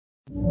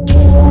What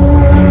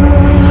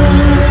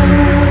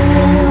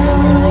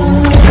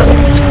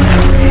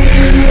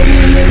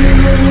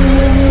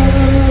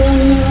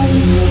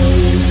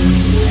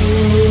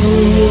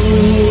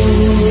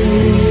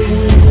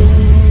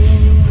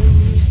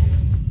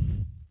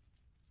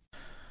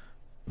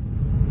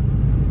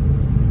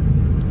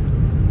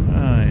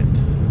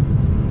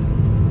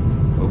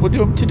do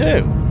you want me to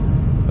do?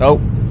 Oh,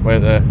 wait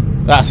there.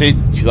 That's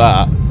Inch,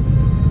 that.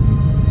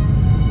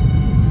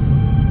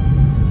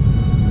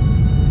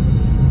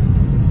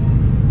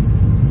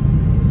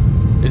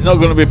 He's not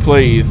going to be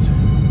pleased.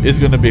 He's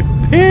going to be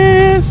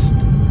pissed.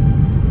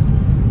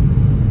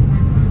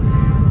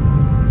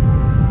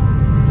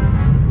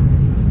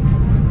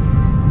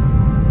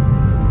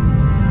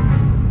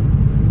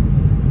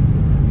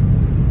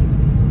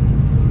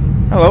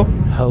 Hello?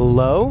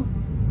 Hello?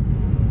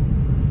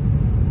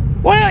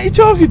 Why aren't you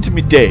talking to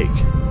me, Dick?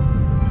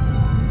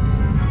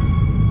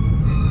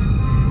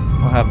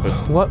 What happened?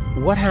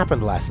 What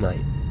happened last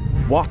night?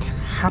 What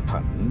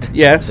happened?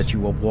 Yes. That you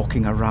were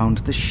walking around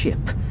the ship,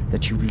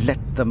 that you let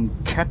them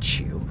catch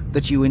you,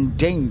 that you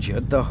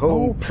endangered the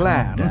whole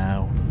plan. Calm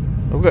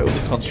down. I've got it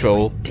under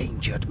control. You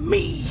endangered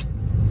me.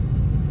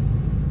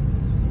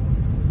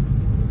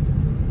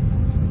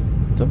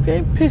 Stop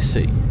getting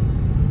pissy.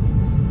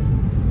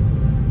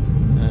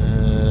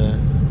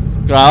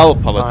 I'll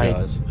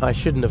apologise. I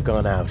shouldn't have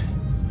gone out.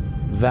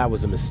 That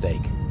was a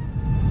mistake.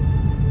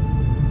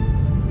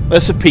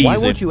 Let's appease him. Why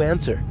won't you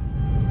answer?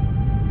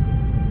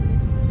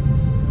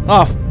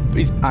 Oh,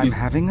 I'm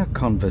having a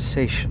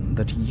conversation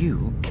that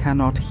you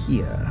cannot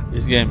hear.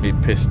 He's getting me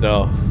pissed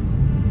off.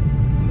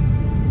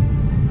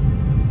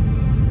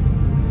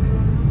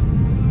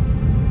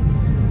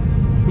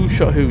 Who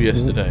shot who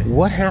yesterday?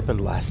 What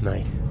happened last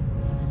night?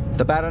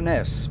 The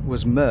Baroness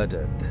was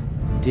murdered.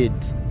 Did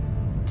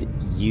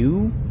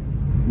you?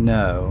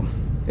 No.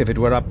 If it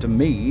were up to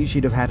me,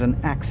 she'd have had an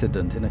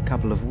accident in a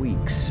couple of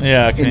weeks.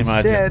 Yeah, I can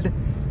imagine. Instead,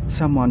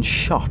 someone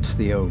shot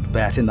the old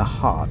bat in the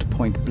heart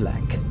point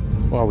blank.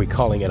 Are we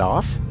calling it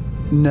off?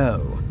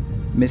 No.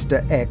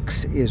 Mr.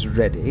 X is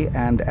ready,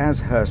 and as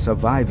her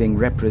surviving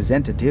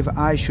representative,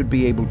 I should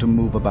be able to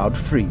move about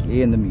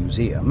freely in the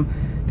museum.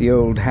 The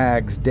old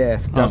hag's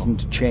death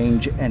doesn't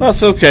change anything.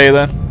 That's okay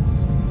then.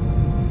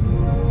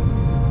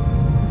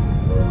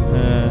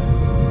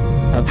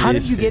 How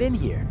did you get in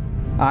here?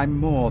 I'm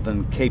more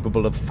than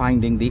capable of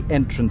finding the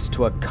entrance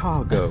to a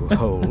cargo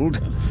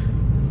hold.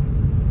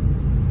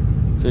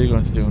 So you're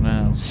going to do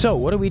now? So,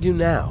 what do we do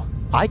now?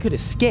 I could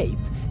escape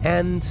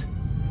and...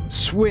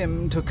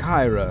 swim to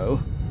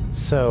Cairo.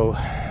 So,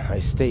 I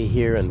stay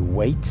here and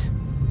wait?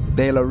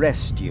 They'll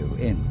arrest you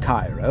in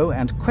Cairo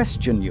and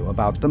question you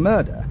about the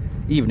murder.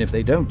 Even if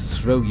they don't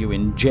throw you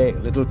in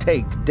jail, it'll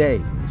take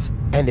days.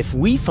 And if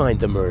we find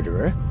the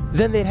murderer,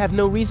 then they'd have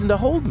no reason to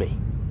hold me.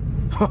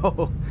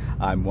 Oh,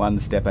 I'm one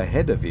step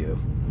ahead of you.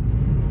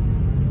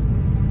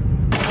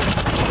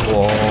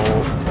 Whoa,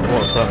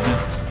 what's happening?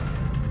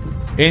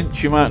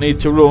 Inch, you might need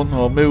to run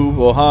or move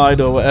or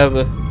hide or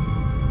whatever.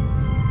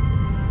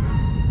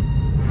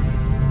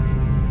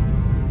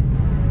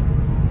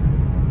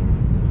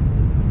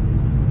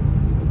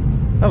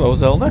 Hello,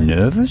 Zelda.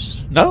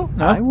 Nervous? No.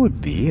 I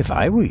would be if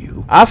I were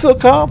you. I feel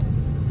calm.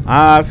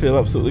 I feel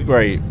absolutely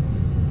great.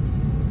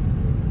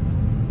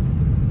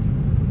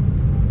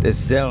 This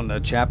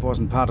Zellner chap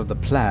wasn't part of the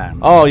plan.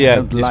 Oh yeah,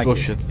 Don't like it.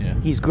 discussion. Yeah.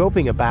 He's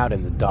groping about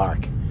in the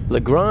dark.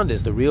 Legrand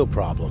is the real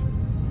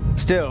problem.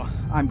 Still,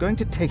 I'm going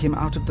to take him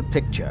out of the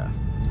picture.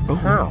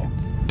 How?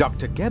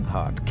 Dr.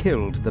 Gebhardt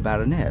killed the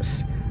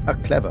Baroness. A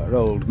clever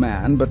old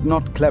man, but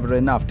not clever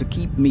enough to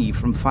keep me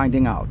from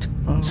finding out.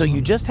 So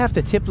you just have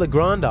to tip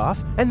Legrand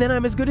off, and then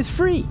I'm as good as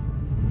free.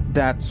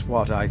 That's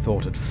what I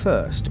thought at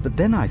first, but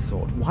then I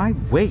thought, why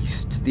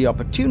waste the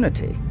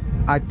opportunity?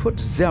 I put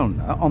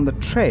Zellner on the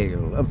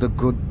trail of the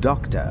good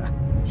doctor.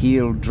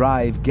 He'll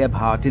drive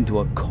Gebhardt into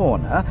a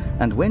corner,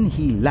 and when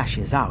he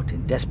lashes out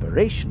in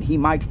desperation, he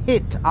might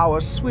hit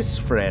our Swiss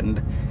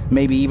friend.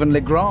 Maybe even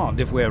Legrand,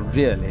 if we're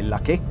really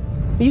lucky.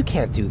 You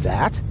can't do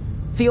that.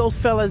 The old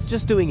fella's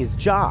just doing his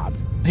job.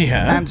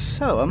 Yeah. And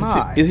so am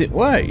I. Is it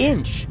way?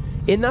 Inch,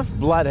 enough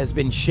blood has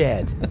been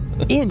shed.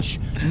 Inch,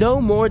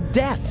 no more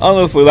deaths.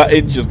 Honestly, that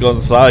Inch has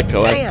gone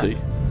psycho, hasn't he?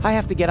 I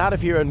have to get out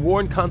of here and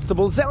warn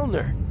Constable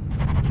Zellner.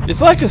 It's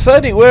like I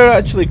said, it were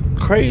actually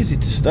crazy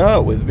to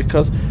start with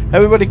because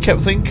everybody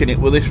kept thinking it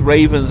were this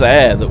Raven's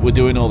heir that were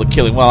doing all the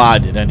killing. Well, I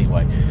did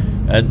anyway.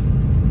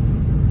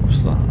 And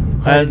what's that?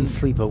 I didn't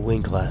sleep a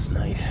wink last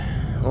night.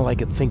 All I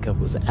could think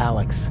of was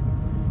Alex.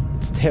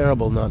 It's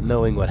terrible not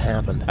knowing what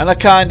happened. And I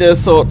kind of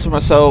thought to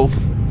myself,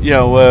 you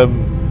know,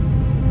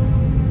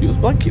 it was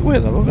blanket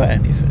with. I haven't got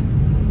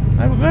anything.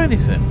 I haven't got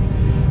anything.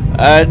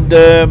 And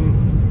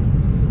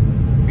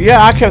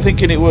yeah, I kept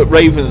thinking it were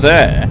Raven's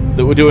heir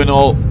that were doing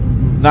all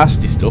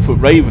nasty stuff, but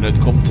Raven had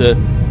come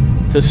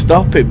to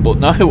stop him, but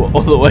no,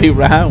 all the way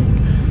round.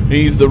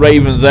 He's the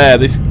Raven's heir.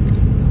 This,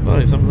 oh,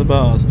 it's on the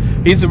bars.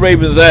 He's the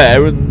Raven's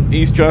heir, and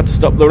he's trying to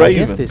stop the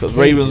Raven because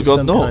Raven's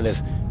gone nuts. Kind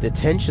of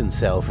detention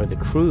cell for the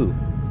crew.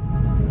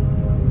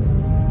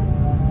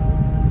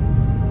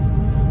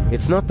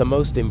 It's not the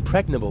most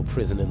impregnable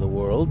prison in the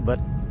world, but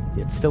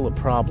it's still a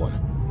problem.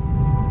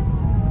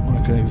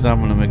 I can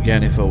examine them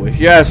again if I wish.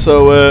 Yeah,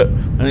 so,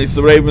 and it's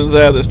the Raven's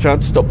there that's trying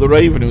to stop the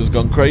Raven who's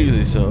gone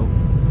crazy, so...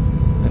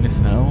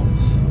 Anything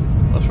else?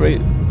 Let's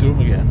do them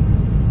again.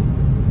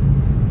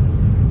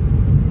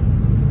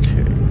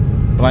 Okay.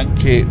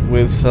 Blanket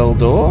with cell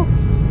door.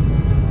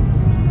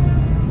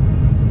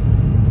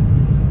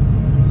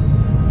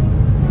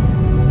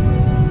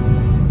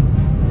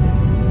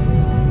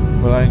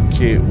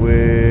 Blanket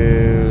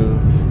with...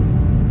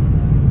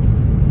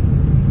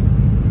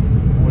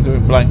 What are we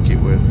doing blanket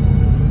with?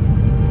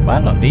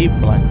 Might not need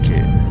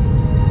blanket.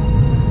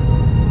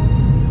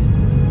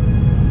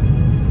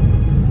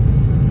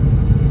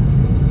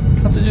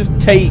 Can't I just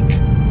take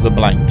the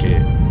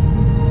blanket?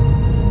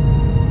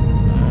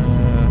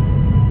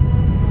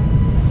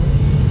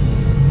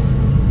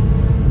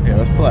 Yeah,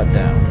 let's pull that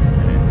down.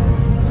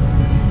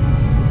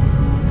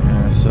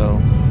 Yeah, so...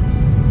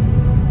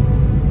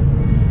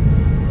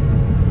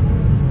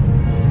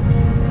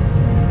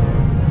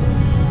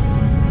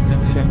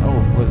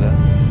 Oh, what's that?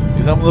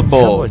 He's on the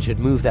board. Someone should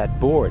move that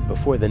board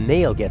before the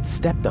nail gets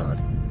stepped on.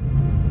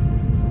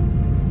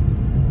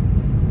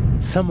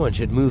 Someone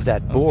should move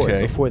that board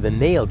before the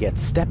nail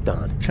gets stepped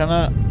on. Can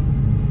I...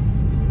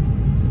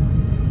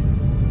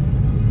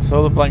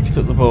 Throw the blanket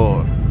at the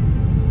board.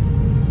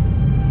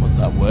 Would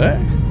that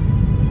work?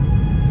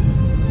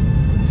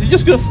 Is he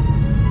just gonna...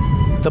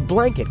 The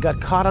blanket got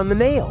caught on the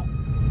nail.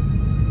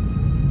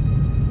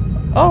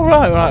 Oh,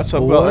 right,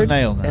 so I've got a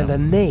nail now. And a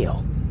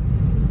nail.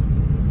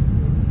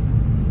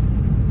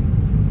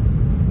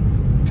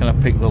 Can I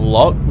pick the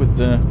lock with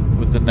the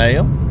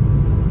nail?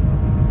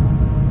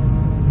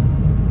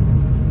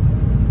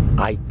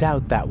 I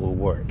doubt that will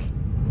work.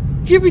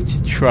 Give it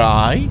a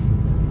try.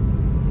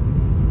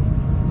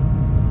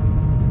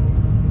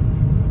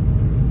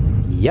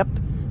 Yep,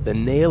 the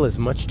nail is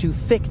much too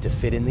thick to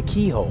fit in the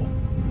keyhole.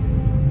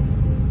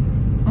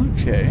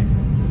 Okay.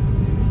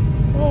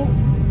 Well,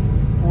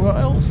 what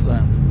else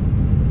then?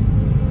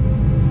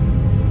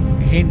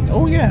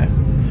 Oh yeah.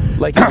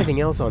 Like everything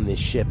else on this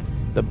ship,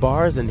 the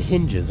bars and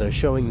hinges are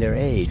showing their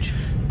age,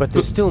 but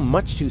they're still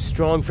much too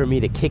strong for me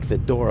to kick the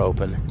door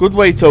open. Good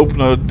way to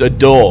open a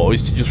door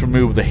is to just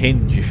remove the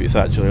hinge if it's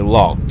actually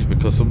locked,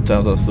 because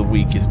sometimes that's the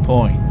weakest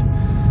point.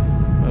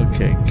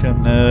 Okay,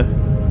 can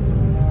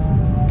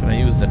I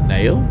use the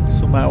nail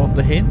somehow on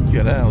the hinge?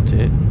 I doubt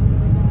it.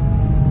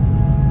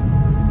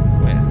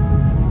 Where?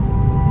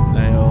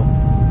 Nail.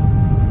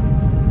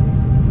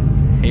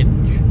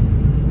 Hinge?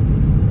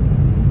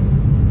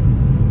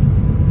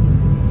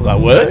 Will that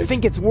work? I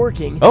think it's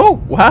working.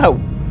 Oh, wow.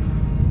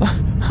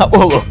 That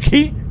was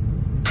lucky.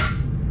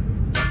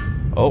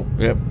 Oh,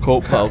 yep,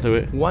 cold pal to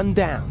it. One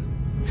down.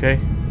 Okay,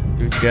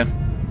 do it again.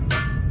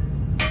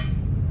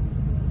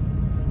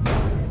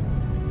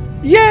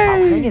 Yay!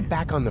 I'll hang it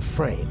back on the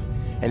frame,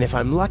 and if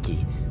I'm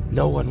lucky,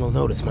 no one will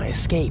notice my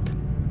escape.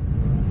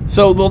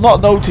 So they'll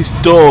not notice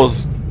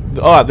doors.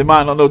 Alright, they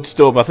might not notice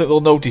doors, but I think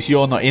they'll notice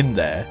you're not in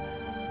there.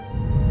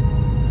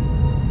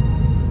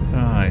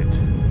 Alright.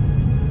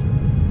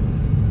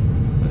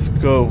 Let's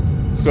go.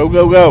 Let's go,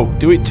 go, go.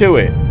 Do it to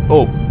it.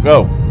 Oh,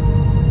 go.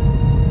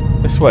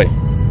 This way.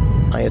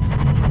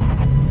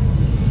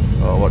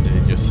 Oh, what did he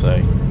just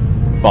say?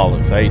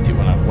 Bollocks. I hate it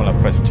when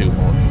I press too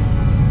much.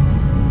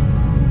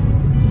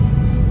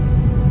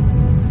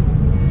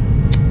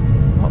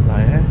 Not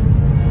there.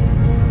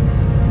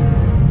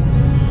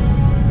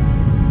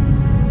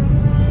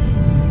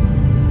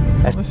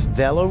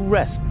 They'll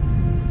arrest.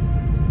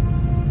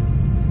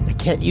 I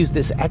can't use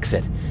this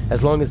exit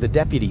as long as the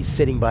deputy's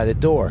sitting by the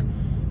door.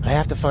 I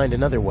have to find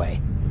another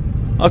way.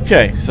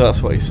 Okay, so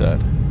that's what he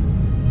said.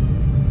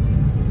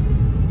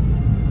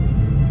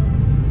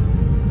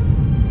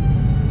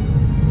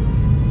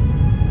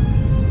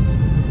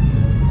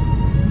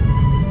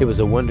 It was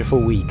a wonderful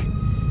week,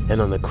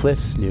 and on the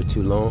cliffs near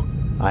Toulon,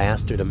 I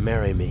asked her to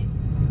marry me.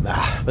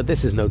 But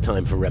this is no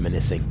time for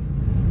reminiscing.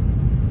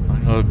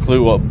 I've got a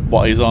clue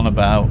what he's on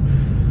about.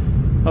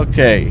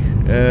 Okay,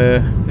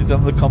 is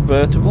that the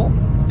convertible?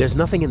 There's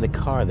nothing in the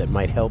car that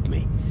might help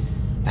me.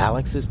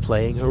 Alex is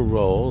playing her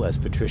role as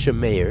Patricia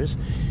Mayers,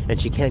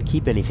 and she can't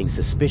keep anything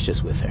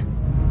suspicious with her.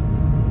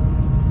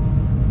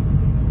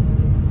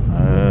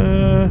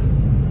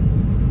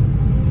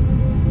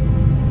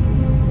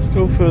 Let's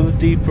go further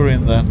deeper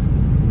in then.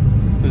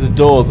 There's a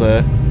door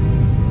there.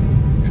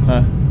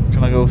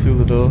 Can I go through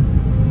the door?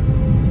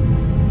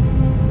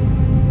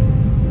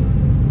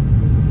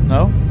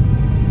 No?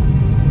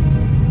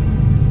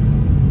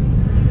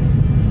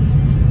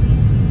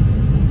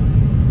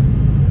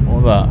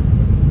 What that?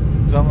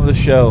 It's under the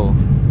shelf.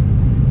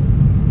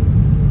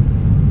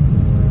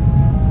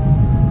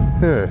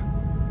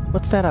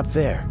 What's that up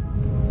there?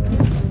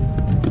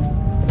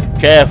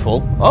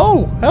 Careful.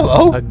 Oh,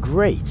 hello. A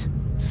grate.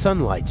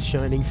 Sunlight's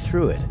shining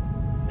through it.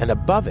 And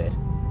above it,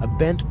 a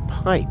bent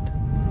pipe.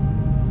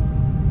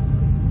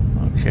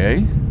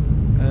 Okay.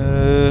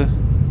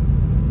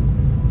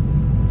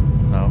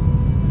 No.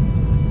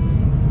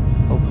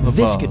 Open the This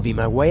bar. could be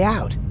my way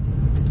out.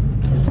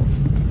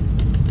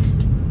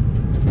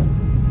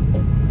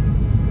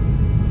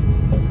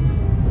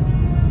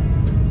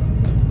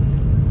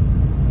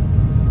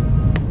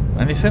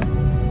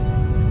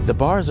 Anything? The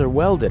bars are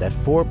welded at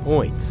 4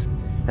 points,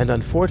 and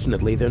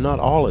unfortunately they're not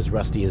all as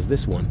rusty as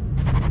this one.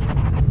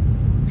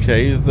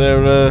 Okay, is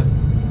there a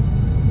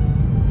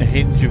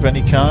hinge of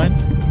any kind?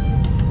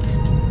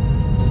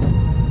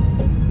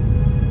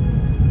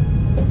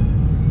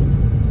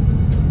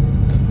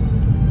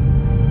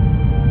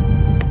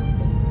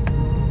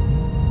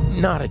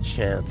 Not a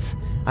chance.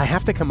 I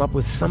have to come up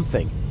with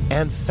something,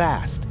 and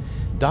fast.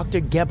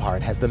 Dr.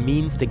 Gebhardt has the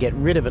means to get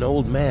rid of an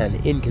old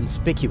man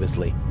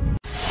inconspicuously.